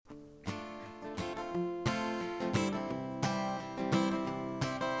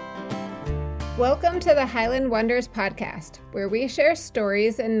Welcome to the Highland Wonders podcast, where we share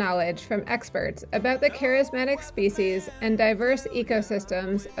stories and knowledge from experts about the charismatic species and diverse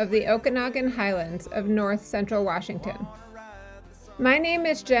ecosystems of the Okanagan Highlands of north central Washington. My name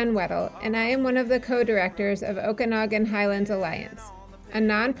is Jen Weddle, and I am one of the co-directors of Okanagan Highlands Alliance, a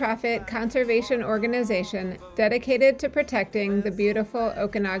nonprofit conservation organization dedicated to protecting the beautiful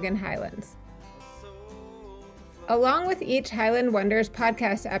Okanagan Highlands. Along with each Highland Wonders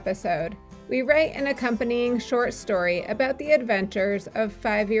podcast episode, we write an accompanying short story about the adventures of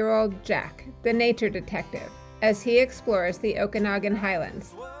 5-year-old Jack, the nature detective, as he explores the Okanagan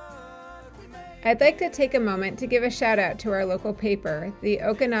Highlands. I'd like to take a moment to give a shout out to our local paper, the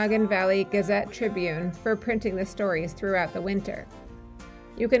Okanagan Valley Gazette Tribune, for printing the stories throughout the winter.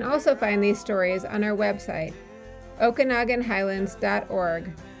 You can also find these stories on our website,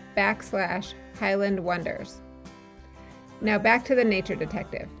 okanaganhighlands.org/Highland Wonders. Now back to the nature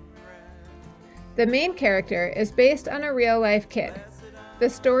detective. The main character is based on a real-life kid. The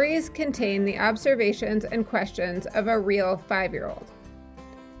stories contain the observations and questions of a real 5-year-old.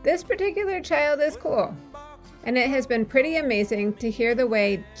 This particular child is cool, and it has been pretty amazing to hear the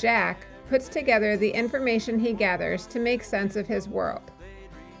way Jack puts together the information he gathers to make sense of his world.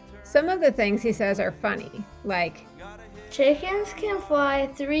 Some of the things he says are funny, like, "Chickens can fly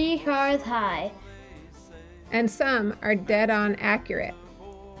 3 cars high." And some are dead-on accurate.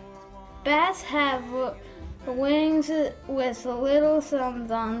 "Bats have wings with little thumbs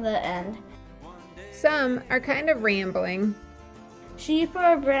on the end." Some are kind of rambling. "Sheep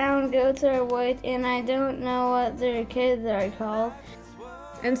are brown, goats are white, and I don't know what their kids are called."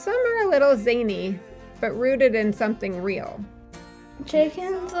 And some are a little zany, but rooted in something real.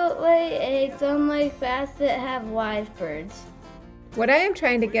 "Chickens lay eggs unlike bats that have live birds." What I am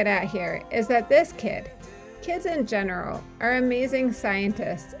trying to get at here is that this kids in general, are amazing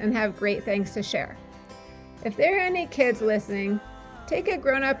scientists and have great things to share. If there are any kids listening, take a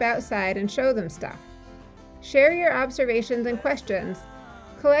grown-up outside and show them stuff. Share your observations and questions,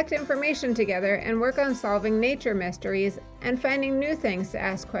 collect information together, and work on solving nature mysteries and finding new things to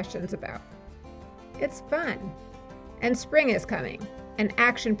ask questions about. It's fun. And spring is coming, an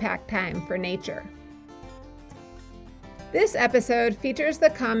action-packed time for nature. This episode features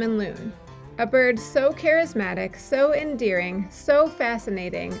the common loon, a bird so charismatic, so endearing, so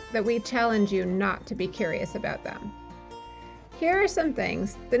fascinating that we challenge you not to be curious about them. Here are some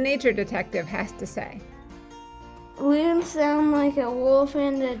things the nature detective has to say. "Loons sound like a wolf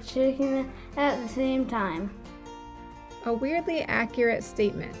and a chicken at the same time." A weirdly accurate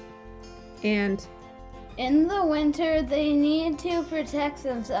statement. And "In the winter, they need to protect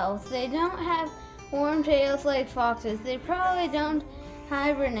themselves. They don't have warm tails like foxes. They probably don't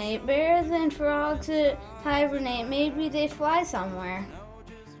hibernate. Bears and frogs hibernate. Maybe they fly somewhere."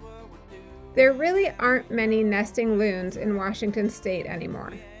 there really aren't many nesting loons in Washington state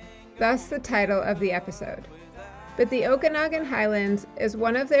anymore, thus the title of the episode. But the Okanagan Highlands is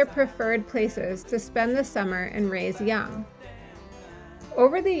one of their preferred places to spend the summer and raise young.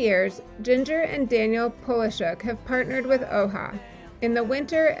 Over the years, Ginger and Daniel Polishuk have partnered with OHA, in the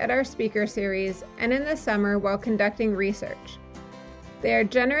winter at our speaker series and in the summer while conducting research. They are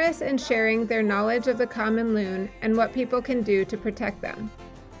generous in sharing their knowledge of the common loon and what people can do to protect them.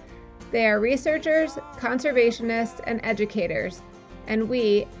 They are researchers, conservationists, and educators, and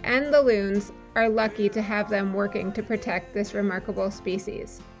we, and the loons, are lucky to have them working to protect this remarkable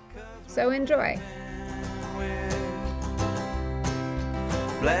species. So enjoy.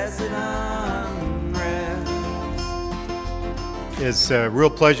 It's a real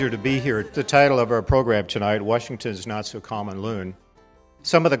pleasure to be here. The title of our program tonight, Washington's Not So Common Loon.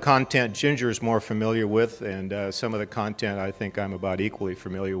 Some of the content Ginger is more familiar with, and some of the content I think I'm about equally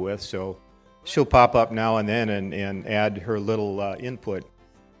familiar with, so she'll pop up now and then and add her little input.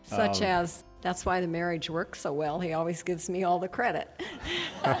 Such as, that's why the marriage works so well. He always gives me all the credit.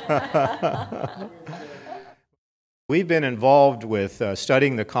 We've been involved with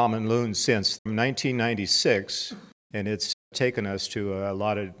studying the common loon since 1996, and it's taken us to a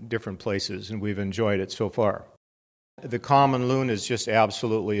lot of different places, and we've enjoyed it so far. The common loon is just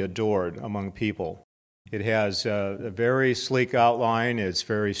absolutely adored among people. It has a very sleek outline, it's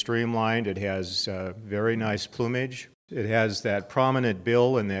very streamlined, it has very nice plumage, it has that prominent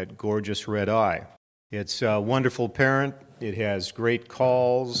bill and that gorgeous red eye. It's a wonderful parent, it has great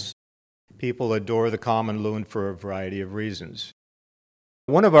calls. People adore the common loon for a variety of reasons.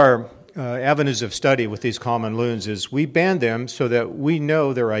 One of our avenues of study with these common loons is we band them so that we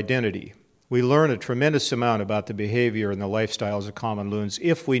know their identity. We learn a tremendous amount about the behavior and the lifestyles of common loons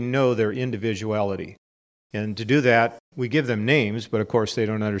if we know their individuality. And to do that, we give them names, but of course they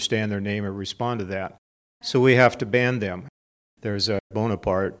don't understand their name or respond to that. So we have to band them. There's a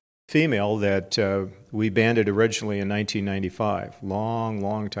Bonaparte female that we banded originally in 1995,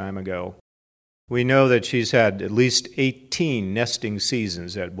 long time ago. We know that she's had at least 18 nesting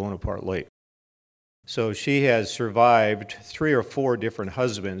seasons at Bonaparte Lake. So she has survived 3 or 4 different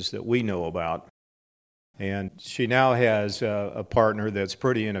husbands that we know about. And she now has a partner that's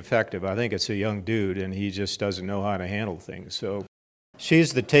pretty ineffective. I think it's a young dude, and he just doesn't know how to handle things. So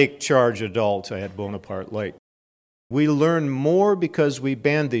she's the take-charge adult at Bonaparte Lake. We learn more because we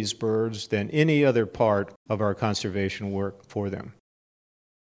band these birds than any other part of our conservation work for them.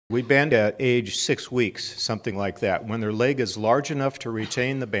 We band at age 6 weeks, something like that, when their leg is large enough to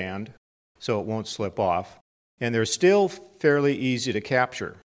retain the band so it won't slip off, and they're still fairly easy to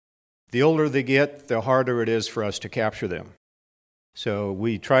capture. The older they get, the harder it is for us to capture them. So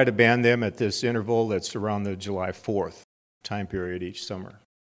we try to band them at this interval that's around the July 4th time period each summer.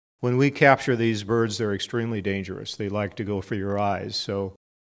 When we capture these birds, they're extremely dangerous. They like to go for your eyes. So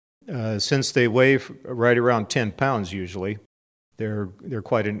since they weigh right around 10 pounds usually, they're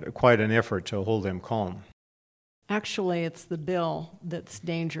quite an effort to hold them calm. Actually, it's the bill that's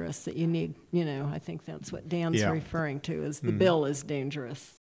dangerous that you need. I think that's what Dan's referring to, is the bill is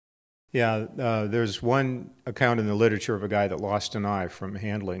dangerous. Yeah, there's one account in the literature of a guy that lost an eye from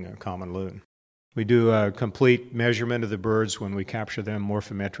handling a common loon. We do a complete measurement of the birds when we capture them,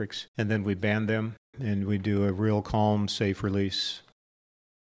 morphometrics, and then we band them, and we do a real calm, safe release.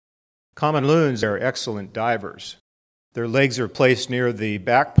 Common loons are excellent divers. Their legs are placed near the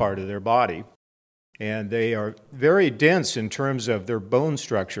back part of their body, and they are very dense in terms of their bone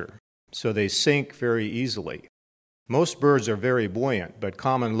structure, so they sink very easily. Most birds are very buoyant, but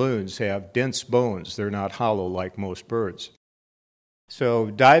common loons have dense bones. They're not hollow like most birds.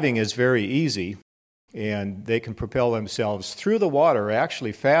 So diving is very easy, and they can propel themselves through the water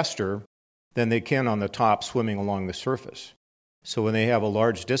actually faster than they can on the top swimming along the surface. So when they have a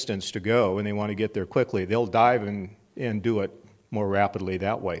large distance to go and they want to get there quickly, they'll dive and do it more rapidly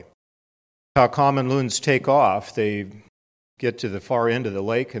that way. How common loons take off, they get to the far end of the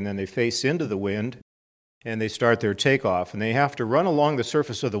lake and then they face into the wind and they start their takeoff. And they have to run along the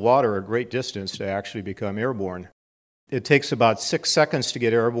surface of the water a great distance to actually become airborne. It takes about 6 seconds to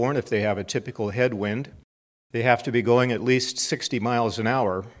get airborne if they have a typical headwind. They have to be going at least 60 miles an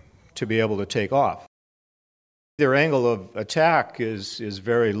hour to be able to take off. Their angle of attack is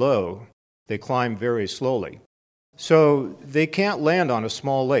very low. They climb very slowly. So they can't land on a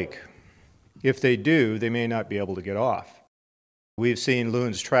small lake. If they do, they may not be able to get off. We've seen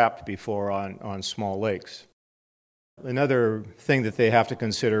loons trapped before on small lakes. Another thing that they have to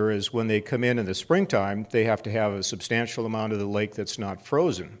consider is when they come in the springtime, they have to have a substantial amount of the lake that's not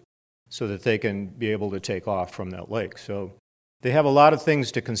frozen so that they can be able to take off from that lake. So they have a lot of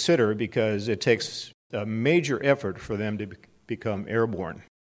things to consider because it takes a major effort for them to become airborne.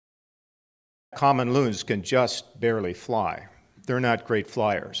 Common loons can just barely fly. They're not great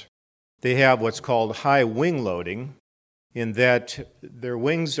flyers. They have what's called high wing loading, in that their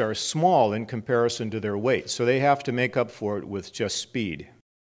wings are small in comparison to their weight, so they have to make up for it with just speed.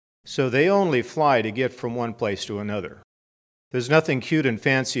 So they only fly to get from one place to another. There's nothing cute and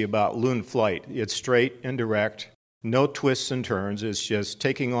fancy about loon flight. It's straight and direct, no twists and turns. It's just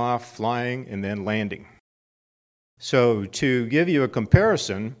taking off, flying, and then landing. So to give you a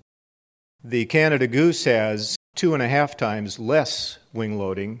comparison, the Canada goose has 2.5 times less wing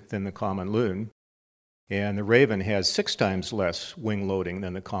loading than the common loon, and the raven has 6 times less wing loading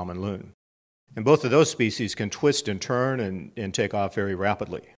than the common loon. And both of those species can twist and turn and take off very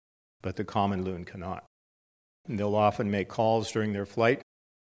rapidly, but the common loon cannot. And they'll often make calls during their flight.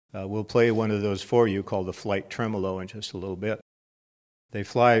 We'll play one of those for you called the flight tremolo in just a little bit. They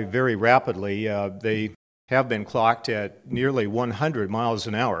fly very rapidly. They have been clocked at nearly 100 miles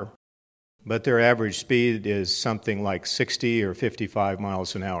an hour, but their average speed is something like 60 or 55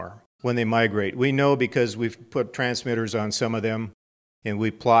 miles an hour. When they migrate, we know because we've put transmitters on some of them, and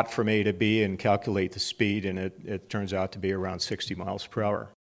we plot from A to B and calculate the speed, and it turns out to be around 60 miles per hour.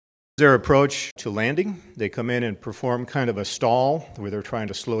 Their approach to landing, they come in and perform kind of a stall where they're trying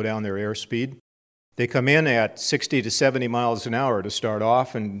to slow down their airspeed. They come in at 60 to 70 miles an hour to start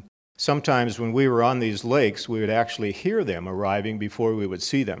off, and sometimes when we were on these lakes, we would actually hear them arriving before we would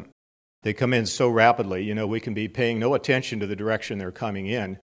see them. They come in so rapidly, we can be paying no attention to the direction they're coming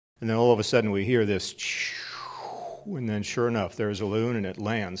in, and then all of a sudden we hear this, and then sure enough, there's a loon and it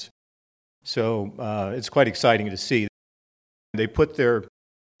lands. So it's quite exciting to see. They put their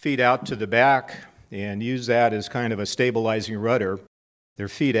feet out to the back and use that as kind of a stabilizing rudder. Their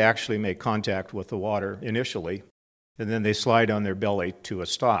feet actually make contact with the water initially, and then they slide on their belly to a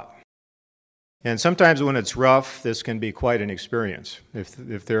stop. And sometimes when it's rough, this can be quite an experience.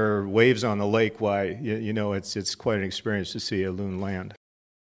 If there are waves on the lake, why, it's quite an experience to see a loon land.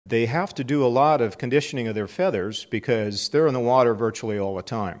 They have to do a lot of conditioning of their feathers because they're in the water virtually all the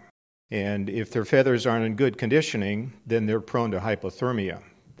time. And if their feathers aren't in good conditioning, then they're prone to hypothermia.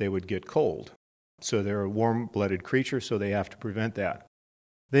 They would get cold. So they're a warm-blooded creature, so they have to prevent that.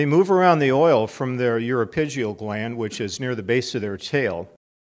 They move around the oil from their uropygial gland, which is near the base of their tail.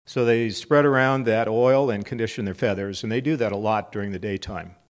 So they spread around that oil and condition their feathers, and they do that a lot during the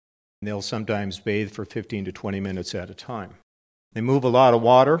daytime. They'll sometimes bathe for 15 to 20 minutes at a time. They move a lot of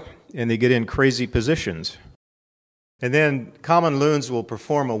water, and they get in crazy positions. And then common loons will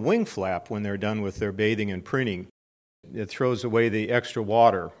perform a wing flap when they're done with their bathing and preening. It throws away the extra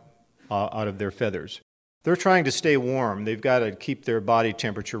water out of their feathers. They're trying to stay warm. They've got to keep their body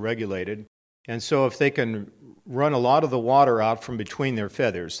temperature regulated. And so if they can run a lot of the water out from between their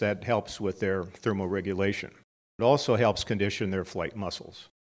feathers, that helps with their thermoregulation. It also helps condition their flight muscles.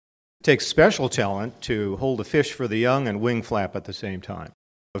 It takes special talent to hold a fish for the young and wing flap at the same time.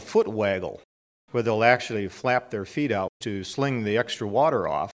 A foot waggle, where they'll actually flap their feet out to sling the extra water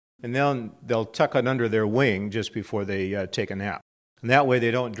off, and then they'll tuck it under their wing just before they take a nap. And that way they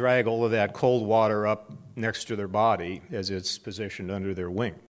don't drag all of that cold water up next to their body as it's positioned under their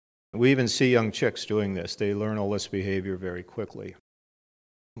wing. We even see young chicks doing this. They learn all this behavior very quickly.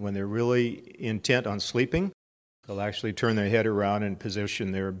 When they're really intent on sleeping, they'll actually turn their head around and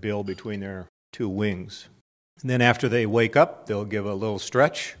position their bill between their two wings. And then after they wake up, they'll give a little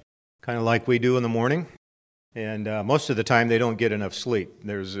stretch, kind of like we do in the morning. And most of the time they don't get enough sleep.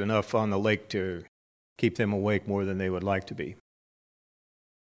 There's enough on the lake to keep them awake more than they would like to be.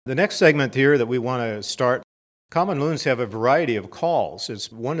 The next segment here that we want to start, common loons have a variety of calls.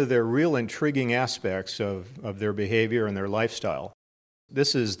 It's one of their real intriguing aspects of their behavior and their lifestyle.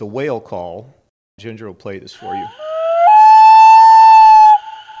 This is the whale call. Ginger will play this for you.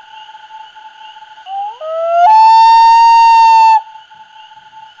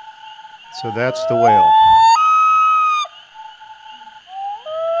 So that's the whale.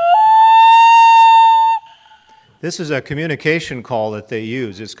 This is a communication call that they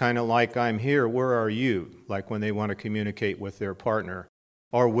use. It's kind of like, I'm here, where are you? Like when they want to communicate with their partner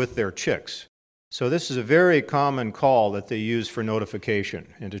or with their chicks. So this is a very common call that they use for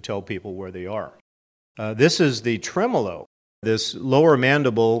notification and to tell people where they are. This is the tremolo. This lower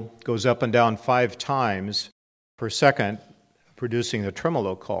mandible goes up and down 5 times per second, producing the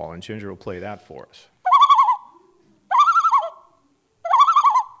tremolo call, and Ginger will play that for us.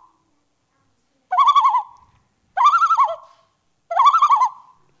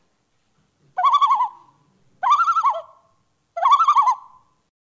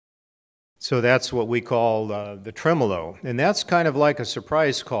 So that's what we call the tremolo. And that's kind of like a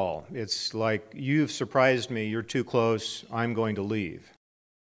surprise call. It's like, you've surprised me, you're too close, I'm going to leave.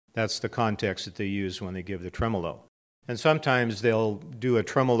 That's the context that they use when they give the tremolo. And sometimes they'll do a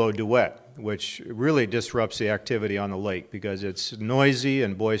tremolo duet, which really disrupts the activity on the lake because it's noisy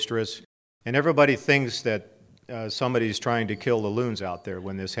and boisterous. And everybody thinks that somebody's trying to kill the loons out there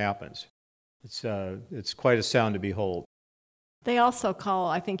when this happens. It's quite a sound to behold. They also call,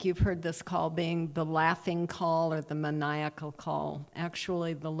 I think you've heard this call being the laughing call or the maniacal call.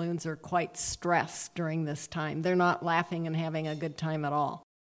 Actually, the loons are quite stressed during this time. They're not laughing and having a good time at all.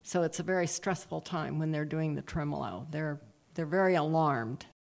 So it's a very stressful time when they're doing the tremolo. They're very alarmed.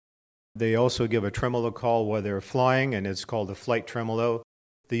 They also give a tremolo call while they're flying, and it's called the flight tremolo.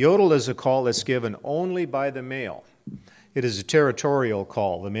 The yodel is a call that's given only by the male. It is a territorial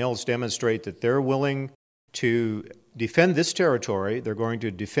call. The males demonstrate that they're willing to defend this territory. They're going to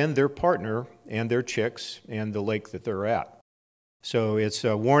defend their partner and their chicks and the lake that they're at. So it's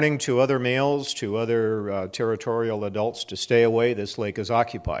a warning to other males, to other territorial adults to stay away. This lake is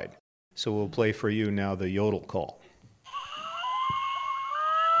occupied. So we'll play for you now the yodel call.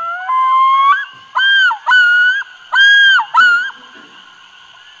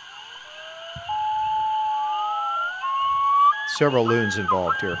 Several loons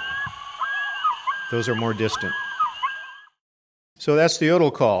involved here. Those are more distant. So that's the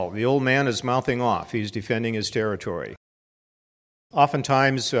yodel call. The old man is mouthing off. He's defending his territory.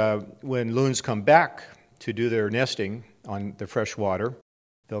 Oftentimes, when loons come back to do their nesting on the fresh water,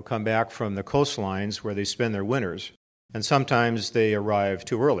 they'll come back from the coastlines where they spend their winters, and sometimes they arrive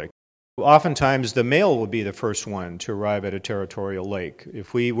too early. Oftentimes, the male will be the first one to arrive at a territorial lake.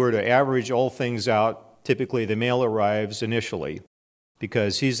 If we were to average all things out, typically the male arrives initially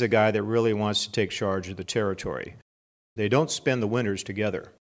because he's the guy that really wants to take charge of the territory. They don't spend the winters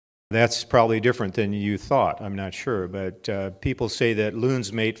together. That's probably different than you thought, I'm not sure, but people say that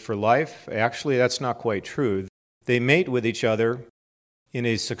loons mate for life. Actually, that's not quite true. They mate with each other in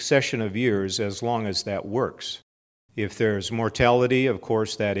a succession of years as long as that works. If there's mortality, of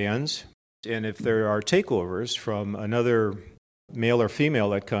course, that ends. And if there are takeovers from another male or female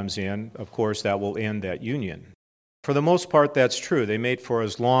that comes in, of course, that will end that union. For the most part, that's true. They mate for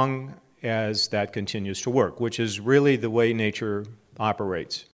as long as that continues to work, which is really the way nature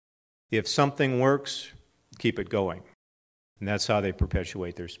operates. If something works, keep it going. And that's how they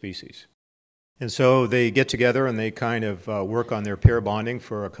perpetuate their species. And so they get together and they kind of work on their pair bonding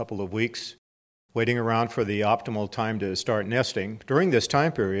for a couple of weeks, waiting around for the optimal time to start nesting. During this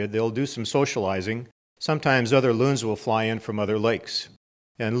time period, they'll do some socializing. Sometimes other loons will fly in from other lakes.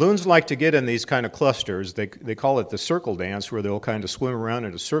 And loons like to get in these kind of clusters. They call it the circle dance, where they'll kind of swim around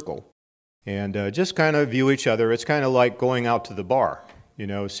in a circle and just kind of view each other. It's kind of like going out to the bar,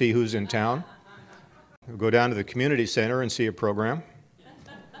 see who's in town. Go down to the community center and see a program.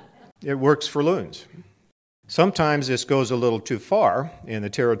 It works for loons. Sometimes this goes a little too far, and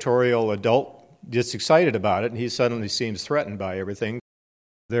the territorial adult gets excited about it, and he suddenly seems threatened by everything.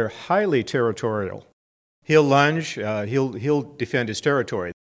 They're highly territorial. He'll lunge, he'll defend his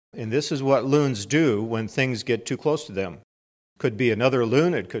territory. And this is what loons do when things get too close to them. Could be another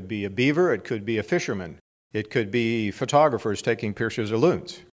loon, it could be a beaver, it could be a fisherman. It could be photographers taking pictures of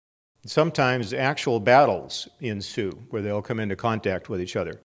loons. Sometimes actual battles ensue where they'll come into contact with each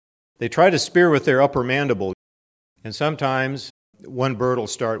other. They try to spear with their upper mandible, and sometimes one bird will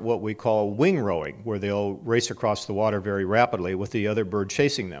start what we call wing rowing, where they'll race across the water very rapidly with the other bird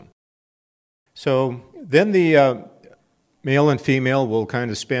chasing them. So then the male and female will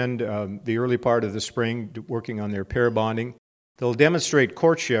kind of spend the early part of the spring working on their pair bonding. They'll demonstrate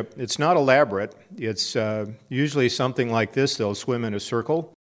courtship. It's not elaborate. It's usually something like this. They'll swim in a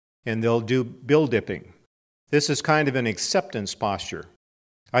circle, and they'll do bill dipping. This is kind of an acceptance posture.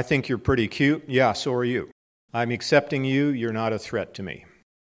 I think you're pretty cute. Yeah, so are you. I'm accepting you. You're not a threat to me.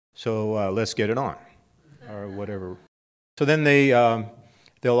 So let's get it on, or whatever. So then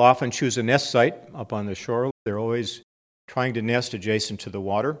they'll often choose a nest site up on the shore. They're always trying to nest adjacent to the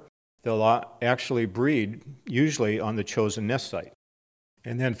water. They'll actually breed, usually on the chosen nest site.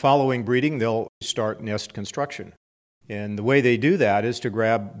 And then following breeding, they'll start nest construction. And the way they do that is to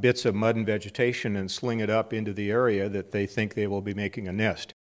grab bits of mud and vegetation and sling it up into the area that they think they will be making a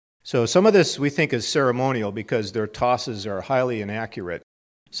nest. So some of this we think is ceremonial because their tosses are highly inaccurate.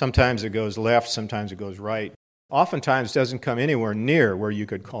 Sometimes it goes left, sometimes it goes right. Oftentimes doesn't come anywhere near where you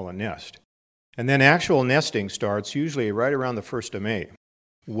could call a nest. And then actual nesting starts usually right around the 1st of May,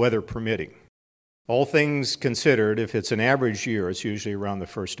 weather permitting. All things considered, if it's an average year, it's usually around the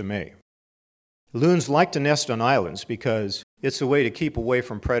 1st of May. Loons like to nest on islands because it's a way to keep away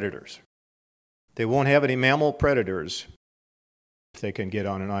from predators. They won't have any mammal predators if they can get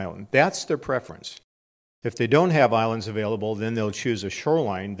on an island. That's their preference. If they don't have islands available, then they'll choose a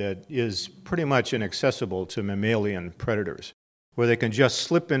shoreline that is pretty much inaccessible to mammalian predators, where they can just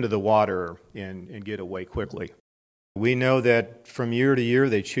slip into the water and get away quickly. We know that from year to year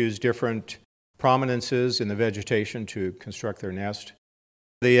they choose different prominences in the vegetation to construct their nest.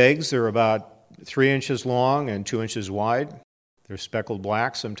 The eggs are about 3 inches long and 2 inches wide. They're speckled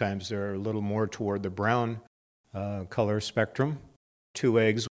black. Sometimes they're a little more toward the brown color spectrum. 2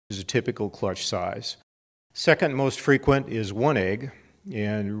 eggs is a typical clutch size. Second most frequent is 1 egg,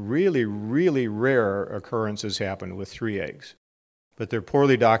 and really, really rare occurrences happen with 3 eggs. But they're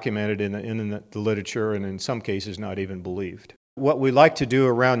poorly documented in the literature and in some cases not even believed. What we like to do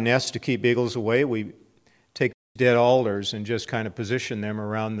around nests to keep eagles away, we take dead alders and just kind of position them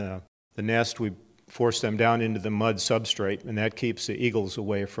around the nest. We force them down into the mud substrate, and that keeps the eagles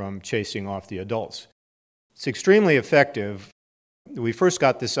away from chasing off the adults. It's extremely effective. We first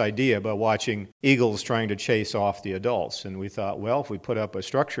got this idea by watching eagles trying to chase off the adults, and we thought, well, if we put up a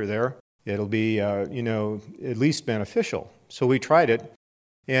structure there, it'll be, at least beneficial. So we tried it,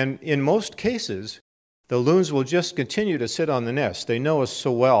 and in most cases, the loons will just continue to sit on the nest. They know us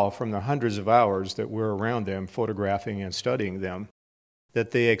so well from the hundreds of hours that we're around them, photographing and studying them,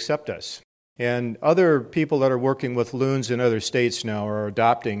 that they accept us. And other people that are working with loons in other states now are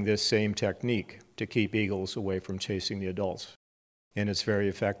adopting this same technique to keep eagles away from chasing the adults. And it's very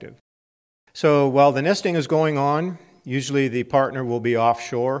effective. So while the nesting is going on, usually the partner will be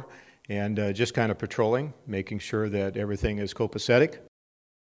offshore and just kind of patrolling, making sure that everything is copacetic.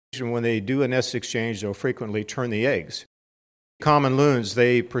 And when they do a nest exchange, they'll frequently turn the eggs. Common loons,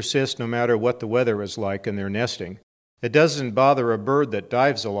 they persist no matter what the weather is like in their nesting. It doesn't bother a bird that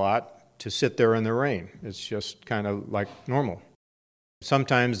dives a lot to sit there in the rain. It's just kind of like normal.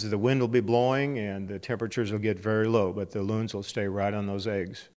 Sometimes the wind will be blowing and the temperatures will get very low, but the loons will stay right on those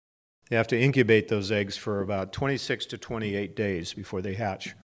eggs. They have to incubate those eggs for about 26 to 28 days before they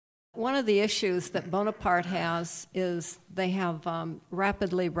hatch. One of the issues that Bonaparte has is they have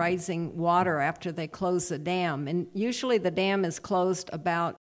rapidly rising water after they close the dam. And usually the dam is closed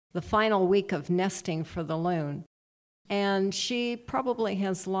about the final week of nesting for the loon. And she probably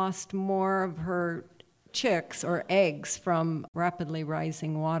has lost more of her chicks or eggs from rapidly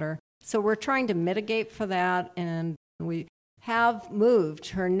rising water. So we're trying to mitigate for that, and we have moved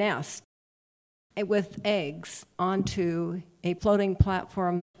her nest with eggs onto a floating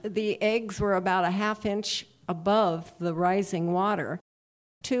platform. The eggs were about a half inch above the rising water,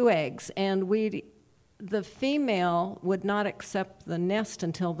 2 eggs, and the female would not accept the nest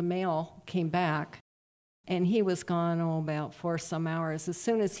until the male came back. And he was gone, about 4 some hours. As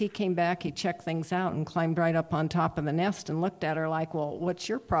soon as he came back, he checked things out and climbed right up on top of the nest and looked at her like, well, what's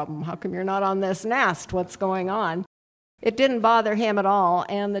your problem? How come you're not on this nest? What's going on? It didn't bother him at all,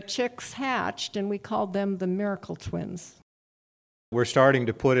 and the chicks hatched, and we called them the Miracle Twins. We're starting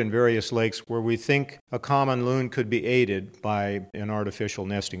to put in various lakes where we think a common loon could be aided by an artificial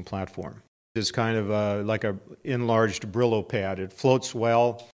nesting platform. It's kind of like an enlarged Brillo pad. It floats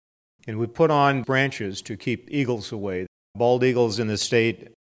well. And we put on branches to keep eagles away. Bald eagles in the state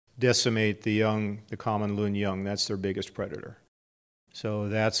decimate the common loon young. That's their biggest predator. So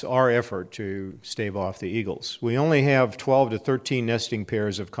that's our effort to stave off the eagles. We only have 12 to 13 nesting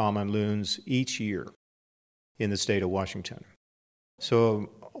pairs of common loons each year in the state of Washington. So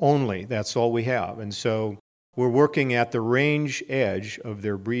that's all we have. And so we're working at the range edge of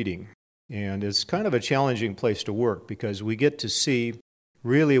their breeding. And it's kind of a challenging place to work because we get to see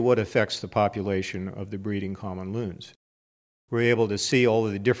really what affects the population of the breeding common loons. We're able to see all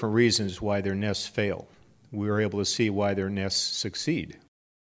of the different reasons why their nests fail. We're able to see why their nests succeed.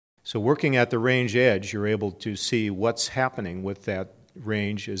 So working at the range edge, you're able to see what's happening with that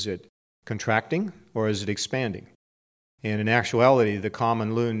range. Is it contracting or is it expanding? And in actuality, the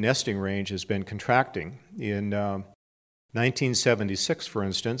common loon nesting range has been contracting. In 1976, for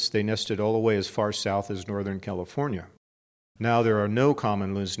instance, they nested all the way as far south as Northern California. Now there are no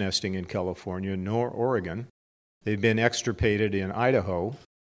common loons nesting in California nor Oregon. They've been extirpated in Idaho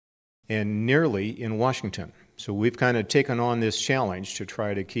and nearly in Washington. So we've kind of taken on this challenge to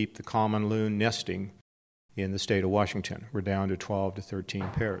try to keep the common loon nesting in the state of Washington. We're down to 12 to 13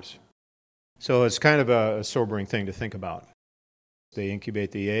 pairs. So it's kind of a sobering thing to think about. They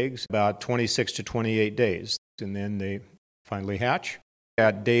incubate the eggs about 26 to 28 days, and then they finally hatch.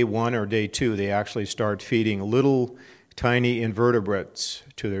 At day 1 or day 2, they actually start feeding little tiny invertebrates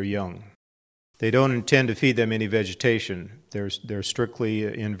to their young. They don't intend to feed them any vegetation. They're strictly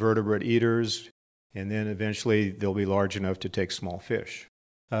invertebrate eaters, and then eventually they'll be large enough to take small fish.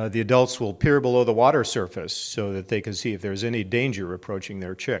 The adults will peer below the water surface so that they can see if there's any danger approaching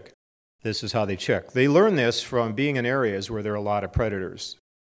their chick. This is how they check. They learn this from being in areas where there are a lot of predators.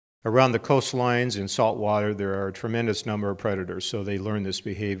 Around the coastlines in salt water, there are a tremendous number of predators, so they learn this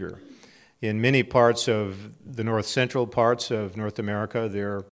behavior. In many parts of the north-central parts of North America,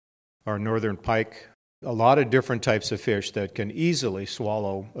 there are northern pike, a lot of different types of fish that can easily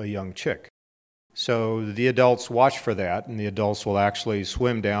swallow a young chick. So the adults watch for that, and the adults will actually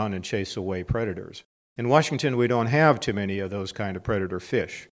swim down and chase away predators. In Washington, we don't have too many of those kind of predator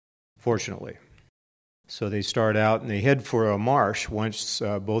fish, fortunately. So they start out and they head for a marsh once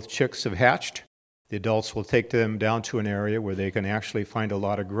both chicks have hatched. The adults will take them down to an area where they can actually find a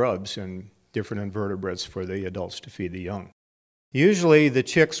lot of grubs and different invertebrates for the adults to feed the young. Usually the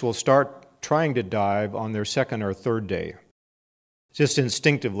chicks will start trying to dive on their 2nd or 3rd day. Just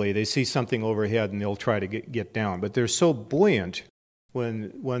instinctively, they see something overhead and they'll try to get down. But they're so buoyant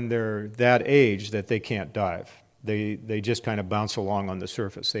when they're that age that they can't dive. They just kind of bounce along on the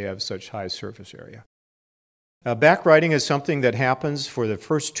surface. They have such high surface area. Backriding is something that happens for the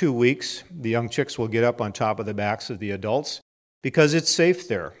first 2 weeks. The young chicks will get up on top of the backs of the adults because it's safe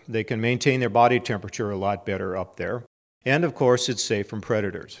there. They can maintain their body temperature a lot better up there. And, of course, it's safe from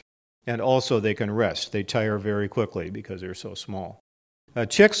predators. And also they can rest. They tire very quickly because they're so small.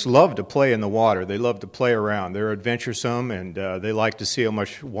 Chicks love to play in the water. They love to play around. They're adventuresome, and they like to see how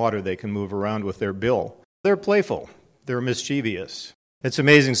much water they can move around with their bill. They're playful. They're mischievous. It's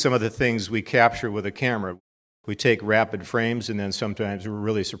amazing some of the things we capture with a camera. We take rapid frames, and then sometimes we're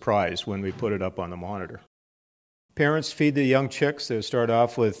really surprised when we put it up on the monitor. Parents feed the young chicks. They start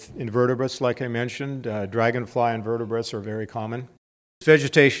off with invertebrates, like I mentioned. Dragonfly invertebrates are very common.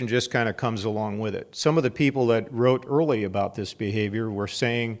 Vegetation just kind of comes along with it. Some of the people that wrote early about this behavior were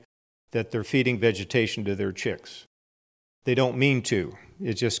saying that they're feeding vegetation to their chicks. They don't mean to.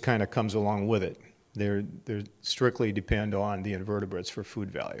 It just kind of comes along with it. They're strictly depend on the invertebrates for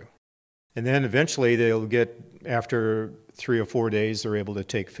food value. And then eventually they'll get, after 3 or 4 days, they're able to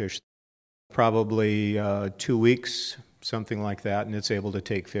take fish. Probably 2 weeks, something like that, and it's able to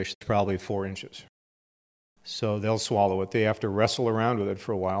take fish probably 4 inches. So they'll swallow it. They have to wrestle around with it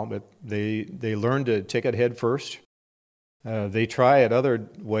for a while, but they learn to take it head first. They try it other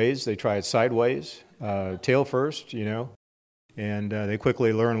ways. They try it sideways, tail first, and they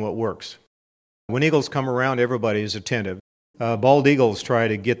quickly learn what works. When eagles come around, everybody is attentive. Bald eagles try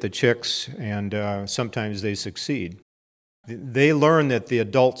to get the chicks, and sometimes they succeed. They learn that the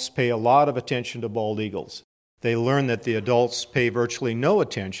adults pay a lot of attention to bald eagles. They learn that the adults pay virtually no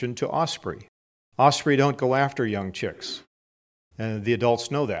attention to osprey. Osprey don't go after young chicks, and the adults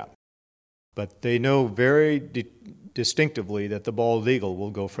know that. But they know very distinctively that the bald eagle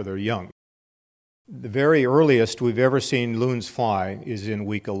will go for their young. The very earliest we've ever seen loons fly is in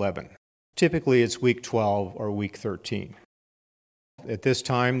week 11. Typically it's week 12 or week 13. At this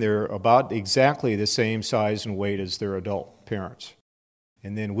time, they're about exactly the same size and weight as their adult parents.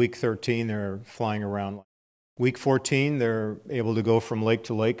 And then week 13, they're flying around. Week 14, they're able to go from lake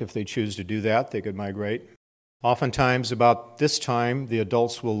to lake if they choose to do that. They could migrate. Oftentimes, about this time, the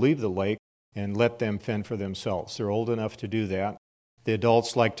adults will leave the lake and let them fend for themselves. They're old enough to do that. The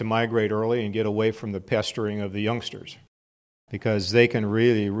adults like to migrate early and get away from the pestering of the youngsters because they can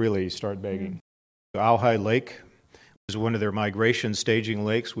really, really start begging. Owhai Lake is one of their migration staging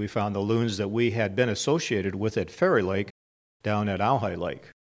lakes. We found the loons that we had been associated with at Ferry Lake down at Owhai Lake.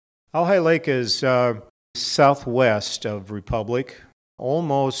 Owhai Lake is southwest of Republic,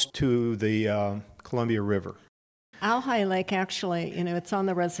 almost to the Columbia River. Owhai Lake, actually, it's on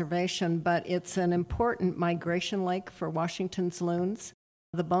the reservation, but it's an important migration lake for Washington's loons.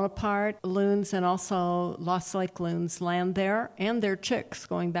 The Bonaparte loons and also Lost Lake loons land there, and their chicks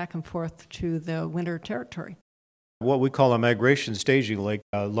going back and forth to the winter territory. What we call a migration staging lake,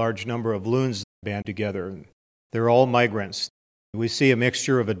 a large number of loons band together. They're all migrants. We see a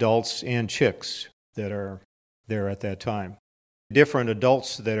mixture of adults and chicks that are there at that time. Different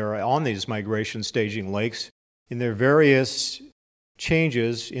adults that are on these migration staging lakes in their various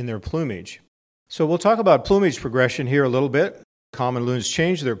changes in their plumage. So we'll talk about plumage progression here a little bit. Common loons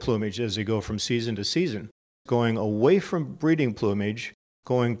change their plumage as they go from season to season, going away from breeding plumage,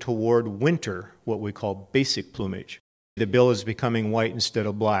 going toward winter, what we call basic plumage. The bill is becoming white instead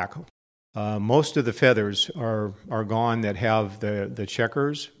of black. Most of the feathers are gone that have the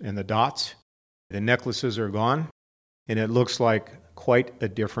checkers and the dots. The necklaces are gone, and it looks like quite a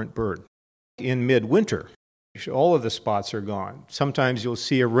different bird. In midwinter, all of the spots are gone. Sometimes you'll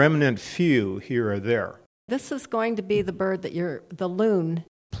see a remnant few here or there. This is going to be the bird the loon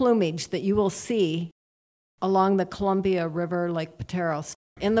plumage that you will see along the Columbia River, Lake Pateros,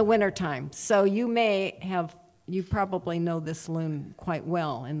 in the wintertime. So you probably know this loon quite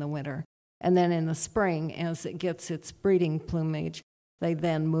well in the winter. And then in the spring, as it gets its breeding plumage, they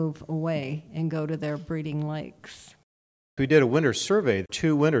then move away and go to their breeding lakes. We did a winter survey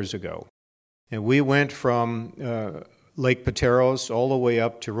 2 winters ago, and we went from Lake Pateros all the way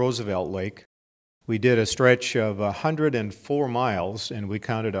up to Roosevelt Lake. We did a stretch of 104 miles, and we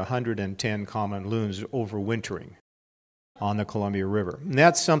counted 110 common loons overwintering on the Columbia River. And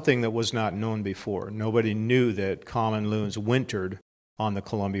that's something that was not known before. Nobody knew that common loons wintered on the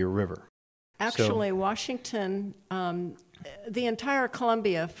Columbia River. Actually, Washington, the entire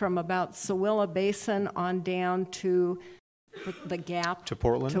Columbia, from about Sewilla Basin on down to the Gap. To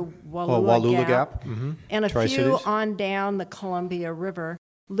Portland? To Wallula Gap. Mm-hmm. And a Tri-Cities. few on down the Columbia River.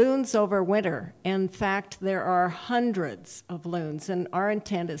 Loons overwinter. In fact, there are hundreds of loons, and our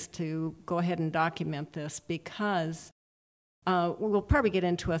intent is to go ahead and document this because we'll probably get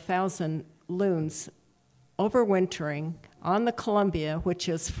into 1,000 loons overwintering on the Columbia, which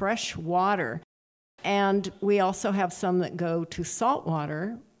is fresh water. And we also have some that go to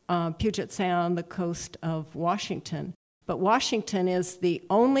saltwater, Puget Sound, the coast of Washington. But Washington is the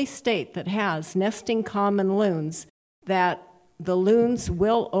only state that has nesting common loons that the loons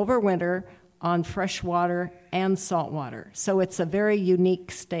will overwinter on freshwater and saltwater. So it's a very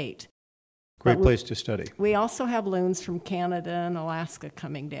unique state. Great place to study. We also have loons from Canada and Alaska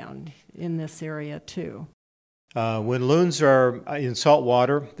coming down in this area too. When loons are in salt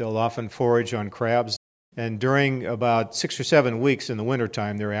water, they'll often forage on crabs. And during about 6 or 7 weeks in the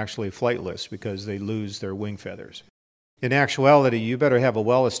wintertime, they're actually flightless because they lose their wing feathers. In actuality, you better have a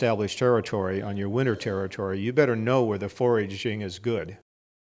well-established territory on your winter territory. You better know where the foraging is good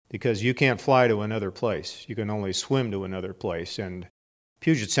because you can't fly to another place. You can only swim to another place. And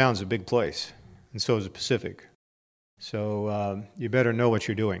Puget Sound's a big place, and so is the Pacific. So you better know what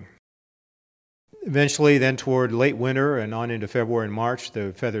you're doing. Eventually, then toward late winter and on into February and March,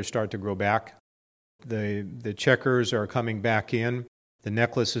 the feathers start to grow back. The checkers are coming back in. The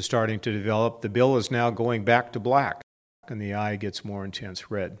necklace is starting to develop. The bill is now going back to black, and the eye gets more intense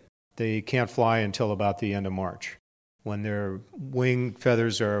red. They can't fly until about the end of March, when their wing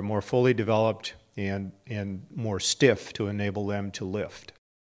feathers are more fully developed and more stiff to enable them to lift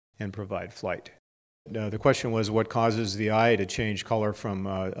and provide flight. The question was, what causes the eye to change color from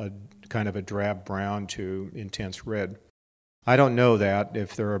a kind of a drab brown to intense red? I don't know that.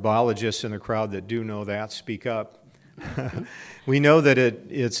 If there are biologists in the crowd that do know that, speak up. We know that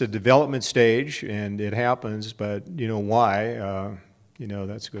it's a development stage and it happens, but why?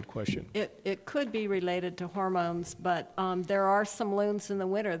 That's a good question. It could be related to hormones, but there are some loons in the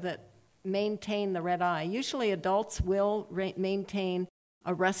winter that maintain the red eye. Usually adults will maintain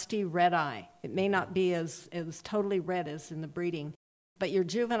a rusty red eye. It may not be as totally red as in the breeding, but your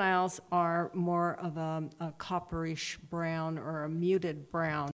juveniles are more of a copperish brown or a muted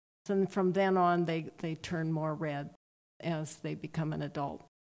brown. And from then on, they turn more red as they become an adult.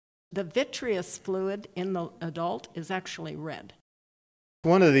 The vitreous fluid in the adult is actually red.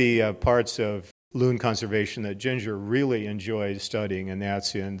 One of the parts of loon conservation that Ginger really enjoys studying, and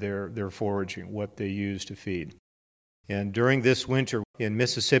that's in their foraging, what they use to feed. And during this winter in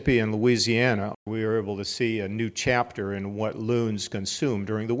Mississippi and Louisiana, we were able to see a new chapter in what loons consume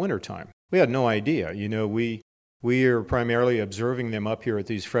during the wintertime. We had no idea. We are primarily observing them up here at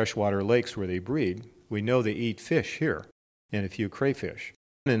these freshwater lakes where they breed. We know they eat fish here and a few crayfish.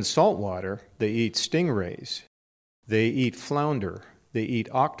 In saltwater, they eat stingrays. They eat flounder. They eat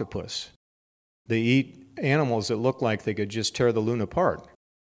octopus. They eat animals that look like they could just tear the loon apart.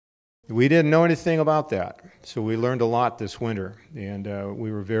 We didn't know anything about that, so we learned a lot this winter, and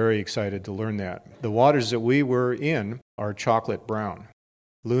we were very excited to learn that. The waters that we were in are chocolate brown.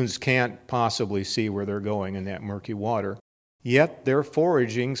 Loons can't possibly see where they're going in that murky water, yet they're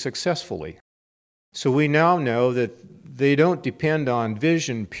foraging successfully. So we now know that they don't depend on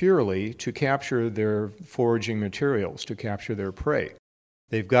vision purely to capture their foraging materials, to capture their prey.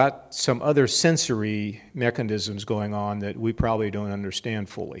 They've got some other sensory mechanisms going on that we probably don't understand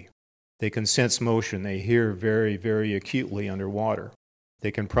fully. They can sense motion. They hear very, very acutely underwater.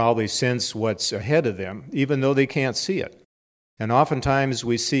 They can probably sense what's ahead of them, even though they can't see it. And oftentimes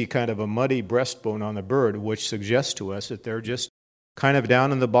we see kind of a muddy breastbone on the bird, which suggests to us that they're just kind of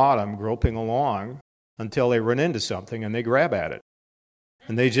down in the bottom, groping along until they run into something and they grab at it.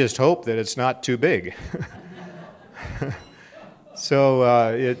 And they just hope that it's not too big.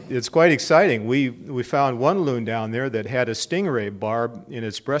 So it's quite exciting. We found one loon down there that had a stingray barb in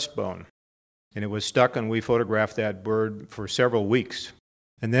its breastbone, and it was stuck, and we photographed that bird for several weeks.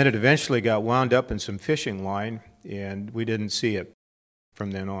 And then it eventually got wound up in some fishing line, and we didn't see it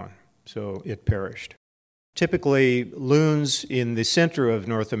from then on, so it perished. Typically, loons in the center of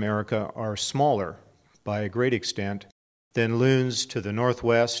North America are smaller by a great extent than loons to the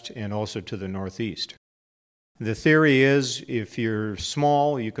northwest and also to the northeast. The theory is if you're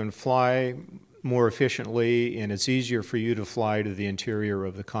small, you can fly more efficiently, and it's easier for you to fly to the interior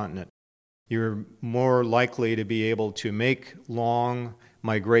of the continent. You're more likely to be able to make long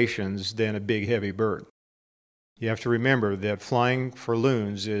migrations than a big, heavy bird. You have to remember that flying for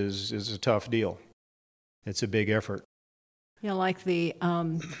loons is a tough deal. It's a big effort. Yeah, like the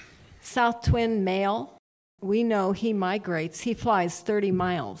South Twin male, we know he migrates. He flies 30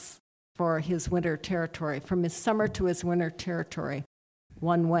 miles for his winter territory, from his summer to his winter territory,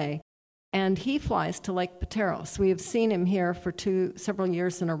 one way. And he flies to Lake Pateros. We have seen him here for several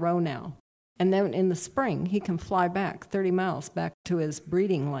years in a row now. And then in the spring, he can fly back 30 miles back to his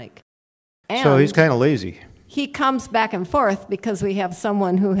breeding lake. And so he's kind of lazy. He comes back and forth because we have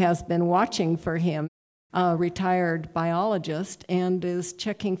someone who has been watching for him, a retired biologist, and is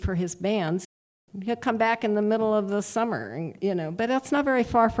checking for his bands. He'll come back in the middle of the summer, but that's not very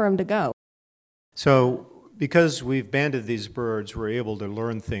far for him to go. So because we've banded these birds, we're able to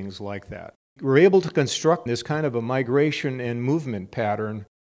learn things like that. We're able to construct this kind of a migration and movement pattern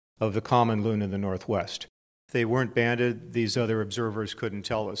of the common loon in the Northwest. If they weren't banded, these other observers couldn't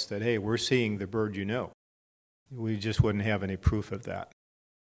tell us that, hey, we're seeing the bird you know. We just wouldn't have any proof of that.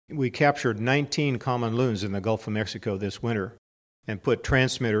 We captured 19 common loons in the Gulf of Mexico this winter and put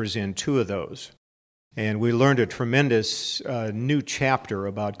transmitters in 2 of those. And we learned a tremendous new chapter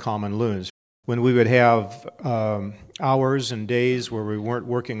about common loons. When we would have hours and days where we weren't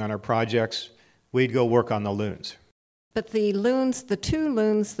working on our projects, we'd go work on the loons. But the two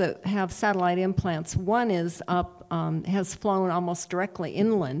loons that have satellite implants, one is up, has flown almost directly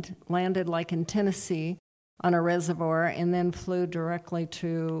inland, landed like in Tennessee on a reservoir, and then flew directly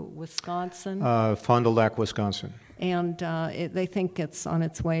to Wisconsin. Fond du Lac, Wisconsin. And they think it's on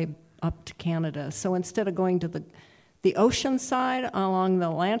its way up to Canada. So instead of going to the ocean side along the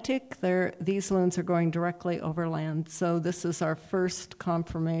Atlantic, these loons are going directly overland. So this is our first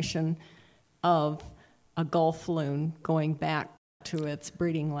confirmation of a Gulf loon going back to its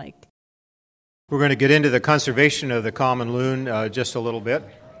breeding lake. We're going to get into the conservation of the common loon just a little bit,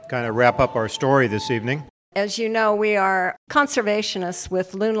 kind of wrap up our story this evening. As you know, we are conservationists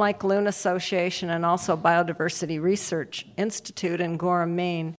with Loon Like Loon Association and also Biodiversity Research Institute in Gorham,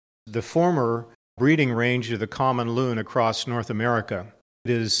 Maine. The former breeding range of the common loon across North America.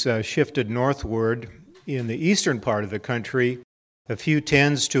 It is shifted northward in the eastern part of the country, a few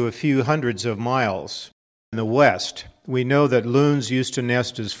tens to a few hundreds of miles. In the west, we know that loons used to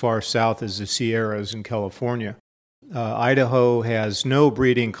nest as far south as the Sierras in California. Idaho has no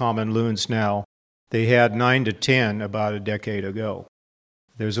breeding common loons now. They had 9 to 10 about a decade ago.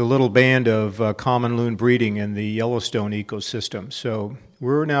 There's a little band of common loon breeding in the Yellowstone ecosystem, so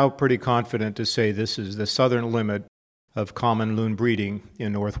we're now pretty confident to say this is the southern limit of common loon breeding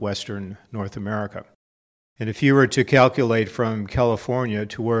in northwestern North America. And if you were to calculate from California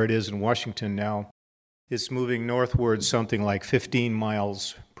to where it is in Washington now, it's moving northward something like 15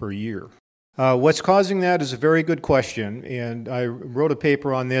 miles per year. What's causing that is a very good question, and I wrote a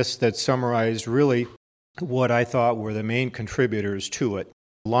paper on this that summarized really what I thought were the main contributors to it.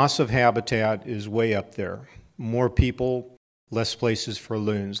 Loss of habitat is way up there. More people, less places for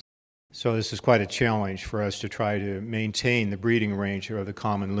loons. So this is quite a challenge for us to try to maintain the breeding range of the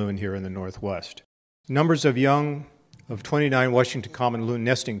common loon here in the Northwest. Numbers of young of 29 Washington common loon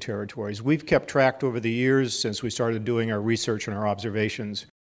nesting territories. We've kept track over the years since we started doing our research and our observations.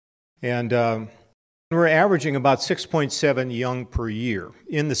 And we're averaging about 6.7 young per year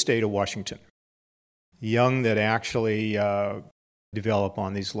in the state of Washington. Young that actually develop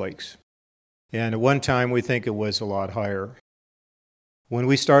on these lakes. And at one time, we think it was a lot higher. When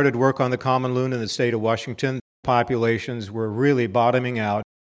we started work on the common loon in the state of Washington, populations were really bottoming out.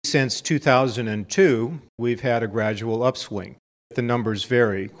 Since 2002, we've had a gradual upswing. The numbers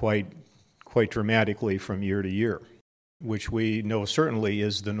vary quite dramatically from year to year, which we know certainly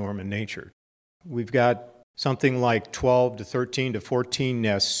is the norm in nature. We've got something like 12 to 13 to 14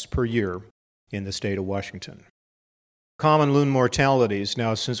 nests per year in the state of Washington. Common loon mortalities.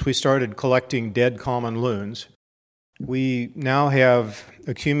 Now, since we started collecting dead common loons, we now have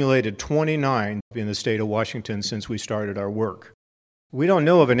accumulated 29 in the state of Washington since we started our work. We don't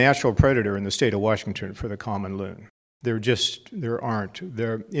know of a natural predator in the state of Washington for the common loon. There aren't.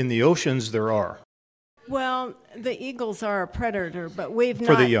 In the oceans, there are. Well, the eagles are a predator, but we've not...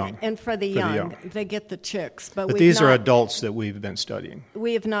 For the young. And for the young. They get the chicks. But these are adults that we've been studying.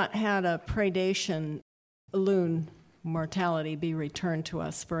 We have not had a predation loon mortality be returned to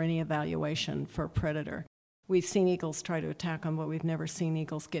us for any evaluation for predator. We've seen eagles try to attack them, but we've never seen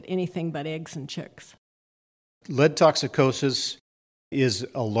eagles get anything but eggs and chicks. Lead toxicosis is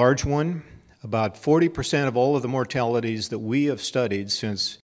a large one. About 40% of all of the mortalities that we have studied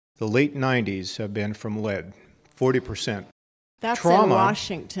since the late 90s have been from lead. 40%. That's Trauma, in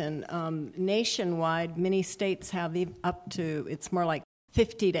Washington. Nationwide, many states have up to, it's more like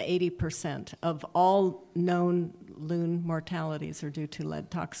 50 to 80% of all known loon mortalities are due to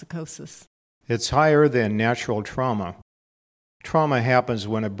lead toxicosis. It's higher than natural trauma. Trauma happens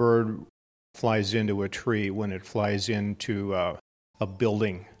when a bird flies into a tree, when it flies into a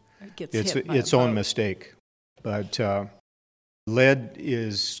building. It's its own mistake. But lead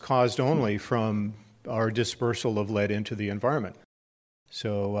is caused only from our dispersal of lead into the environment.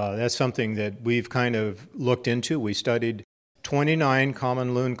 So that's something that we've kind of looked into. We studied 29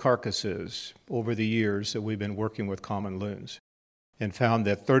 common loon carcasses over the years that we've been working with common loons and found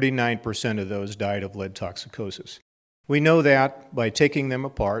that 39% of those died of lead toxicosis. We know that by taking them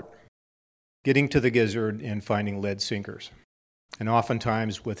apart, getting to the gizzard, and finding lead sinkers, and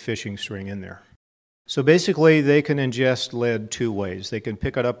oftentimes with fishing string in there. So basically, they can ingest lead two ways. They can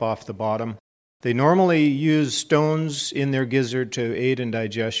pick it up off the bottom. They normally use stones in their gizzard to aid in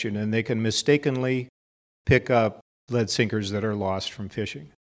digestion, and they can mistakenly pick up lead sinkers that are lost from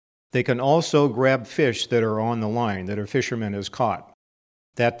fishing. They can also grab fish that are on the line, that a fisherman has caught.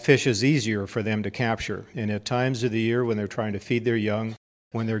 That fish is easier for them to capture, and at times of the year when they're trying to feed their young,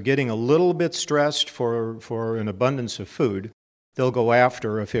 when they're getting a little bit stressed for an abundance of food, they'll go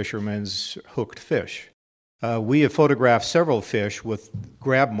after a fisherman's hooked fish. We have photographed several fish with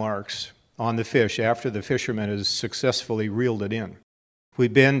grab marks on the fish after the fisherman has successfully reeled it in.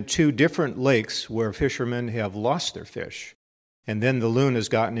 We've been to different lakes where fishermen have lost their fish, and then the loon has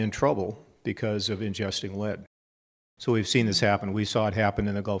gotten in trouble because of ingesting lead. So we've seen this happen. We saw it happen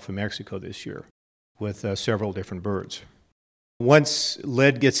in the Gulf of Mexico this year with several different birds. Once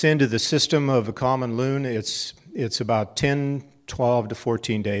lead gets into the system of a common loon, it's about 10, 12 to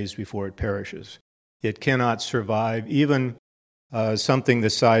 14 days before it perishes. It cannot survive even something the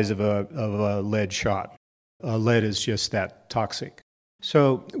size of a lead shot. Lead is just that toxic.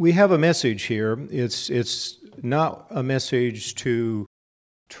 So we have a message here. It's not a message to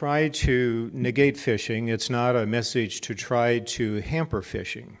try to negate fishing. It's not a message to try to hamper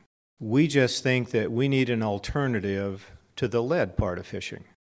fishing. We just think that we need an alternative to the lead part of fishing.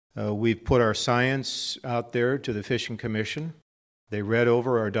 We've put our science out there to the Fishing Commission. They read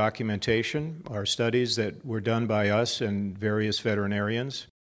over our documentation, our studies that were done by us and various veterinarians.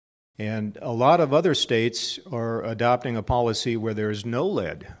 And a lot of other states are adopting a policy where there is no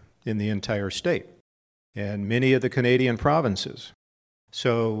lead in the entire state, and many of the Canadian provinces.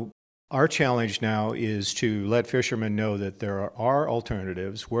 So our challenge now is to let fishermen know that there are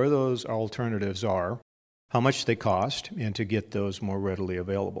alternatives, where those alternatives are, how much they cost, and to get those more readily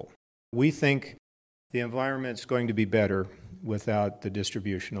available. We think the environment's going to be better without the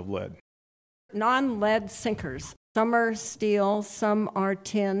distribution of lead. Non-lead sinkers. Some are steel, some are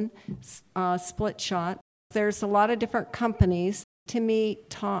tin, split shot. There's a lot of different companies. Tommy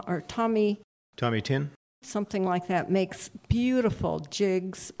Tin? Something like that, makes beautiful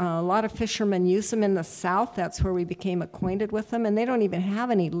jigs. A lot of fishermen use them in the South. That's where we became acquainted with them. And they don't even have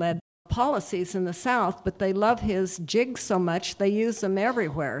any lead policies in the South, but they love his jigs so much, they use them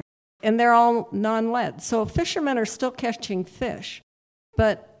everywhere. And they're all non-lead. So fishermen are still catching fish.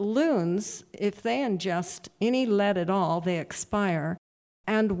 But loons, if they ingest any lead at all, they expire.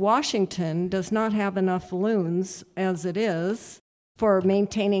 And Washington does not have enough loons as it is for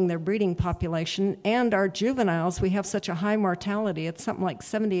maintaining their breeding population. And our juveniles, we have such a high mortality. It's something like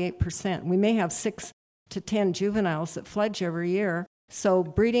 78%. We may have 6 to 10 juveniles that fledge every year. So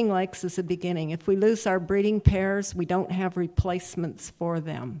breeding lakes is a beginning. If we lose our breeding pairs, we don't have replacements for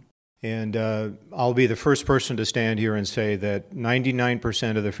them. And I'll be the first person to stand here and say that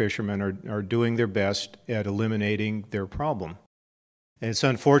 99% of the fishermen are doing their best at eliminating their problem. And it's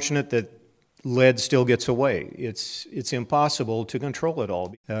unfortunate that lead still gets away. It's impossible to control it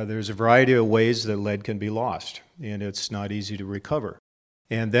all. There's a variety of ways that lead can be lost, and it's not easy to recover.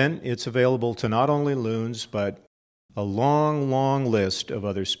 And then it's available to not only loons, but a long, long list of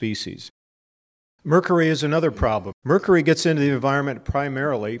other species. Mercury is another problem. Mercury gets into the environment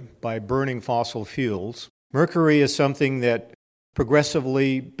primarily by burning fossil fuels. Mercury is something that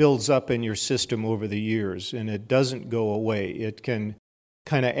progressively builds up in your system over the years, and it doesn't go away. It can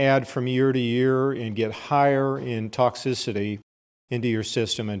kind of add from year to year and get higher in toxicity into your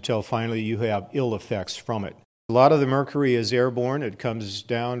system until finally you have ill effects from it. A lot of the mercury is airborne. It comes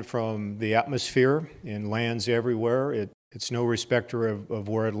down from the atmosphere and lands everywhere. It's no respecter of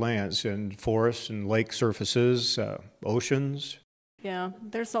where it lands, in forests and lake surfaces, oceans. Yeah,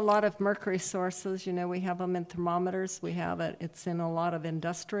 there's a lot of mercury sources. You know, we have them in thermometers. We have it. It's in a lot of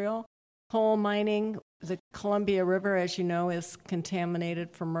industrial. Coal mining. The Columbia River, as you know, is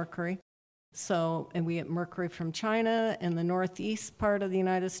contaminated from mercury. So, and we get mercury from China, and the northeast part of the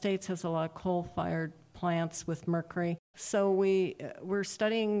United States has a lot of coal-fired plants with mercury. So we're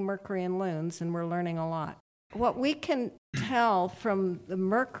studying mercury in loons, and we're learning a lot. What we can tell from the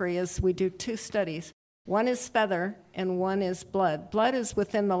mercury is we do 2 studies. One is feather and one is blood. Blood is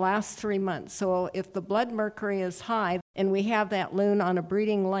within the last 3 months. So if the blood mercury is high and we have that loon on a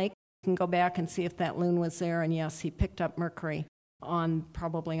breeding lake, we can go back and see if that loon was there. And yes, he picked up mercury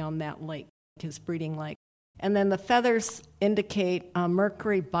probably on that lake, his breeding lake. And then the feathers indicate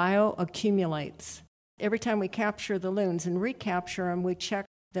mercury bioaccumulates. Every time we capture the loons and recapture them, we check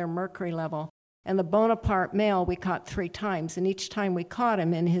their mercury level. And the Bonaparte male we caught 3 times, and each time we caught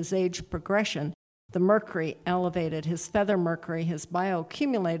him in his age progression, the mercury elevated. His feather mercury, his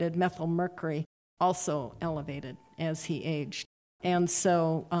bioaccumulated methyl mercury, also elevated as he aged. And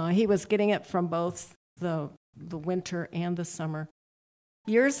so he was getting it from both the winter and the summer.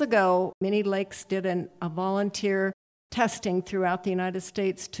 Years ago, many lakes did a volunteer testing throughout the United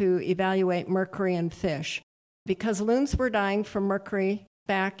States to evaluate mercury in fish because loons were dying from mercury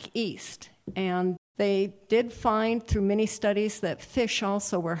back east. And they did find through many studies that fish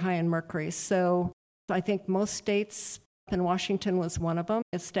also were high in mercury. So I think most states, and Washington was one of them,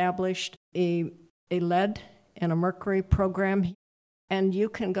 established a lead and a mercury program. And you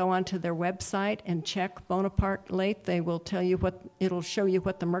can go onto their website and check Bonaparte Lake. They will tell you it'll show you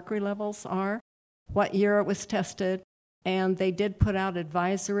what the mercury levels are, what year it was tested. And they did put out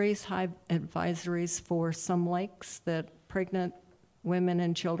advisories, high advisories for some lakes that pregnant women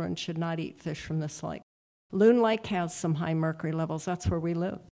and children should not eat fish from this lake. Loon Lake has some high mercury levels. That's where we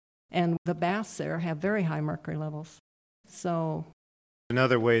live. And the bass there have very high mercury levels. So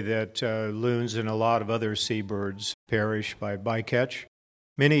another way that loons and a lot of other seabirds perish by bycatch.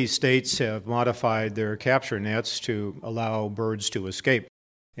 Many states have modified their capture nets to allow birds to escape.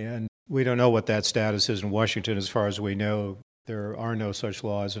 And we don't know what that status is in Washington. As far as we know, there are no such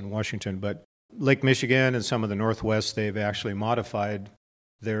laws in Washington. But Lake Michigan and some of the Northwest, they've actually modified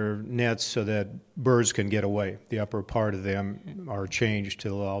their nets so that birds can get away. The upper part of them are changed to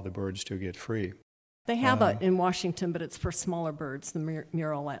allow the birds to get free. They have it in Washington, but it's for smaller birds, the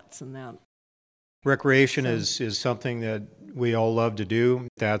murrelets and that. Recreation is something that we all love to do.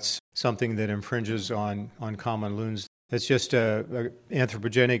 That's something that infringes on common loons. It's just an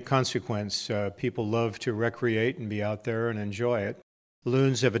anthropogenic consequence. People love to recreate and be out there and enjoy it.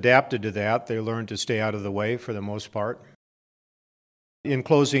 Loons have adapted to that. They learn to stay out of the way for the most part. In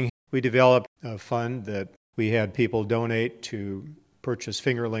closing, we developed a fund that we had people donate to purchase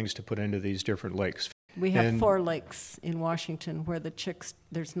fingerlings to put into these different lakes. We have 4 lakes in Washington where the chicks,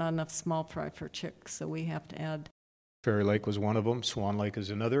 there's not enough small fry for chicks, so we have to add. Fairy Lake was one of them. Swan Lake is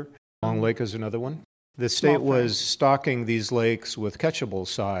another. Long Lake is another one. The state was stocking these lakes with catchable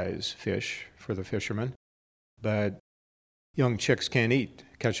size fish for the fishermen, but young chicks can't eat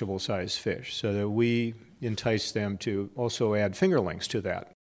catchable size fish, so that we entice them to also add fingerlings to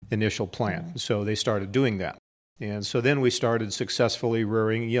that initial plan. So they started doing that. And so then we started successfully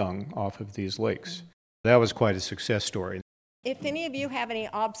rearing young off of these lakes. That was quite a success story. If any of you have any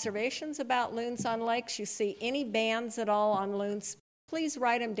observations about loons on lakes, you see any bands at all on loons, please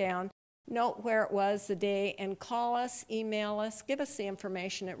write them down, note where it was the day, and call us, email us, give us the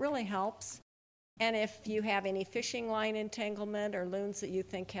information. It really helps. And if you have any fishing line entanglement or loons that you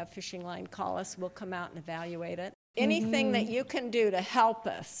think have fishing line, call us. We'll come out and evaluate it. Anything that you can do to help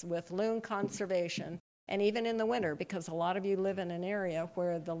us with loon conservation, and even in the winter, because a lot of you live in an area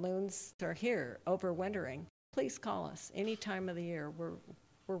where the loons are here overwintering, please call us any time of the year. We're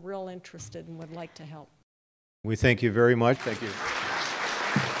real interested and would like to help. We thank you very much. Thank you.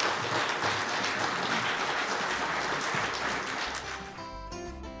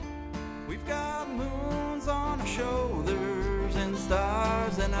 We've got moons on our shoulders and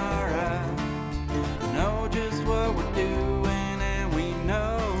stars in our eyes. We know just what we're doing and we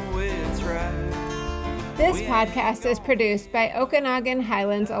know it's right. This podcast is produced by Okanagan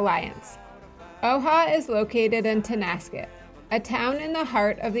Highlands Alliance. OHA is located in Tonasket, a town in the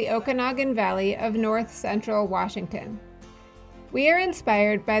heart of the Okanagan Valley of north central Washington. We are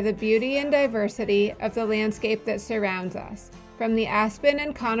inspired by the beauty and diversity of the landscape that surrounds us, from the aspen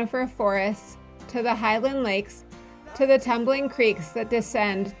and conifer forests to the highland lakes to the tumbling creeks that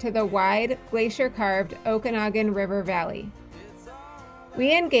descend to the wide, glacier-carved Okanagan River Valley.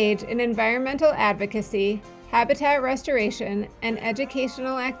 We engage in environmental advocacy, habitat restoration, and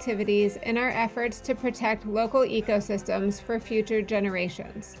educational activities in our efforts to protect local ecosystems for future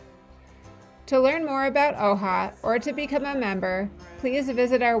generations. To learn more about OHA or to become a member, please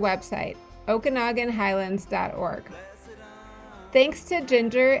visit our website, okanaganhighlands.org. Thanks to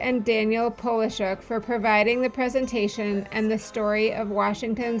Ginger and Daniel Polishuk for providing the presentation and the story of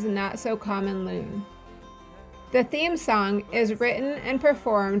Washington's not-so-common loon. The theme song is written and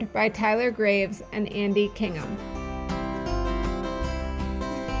performed by Tyler Graves and Andy Kingham.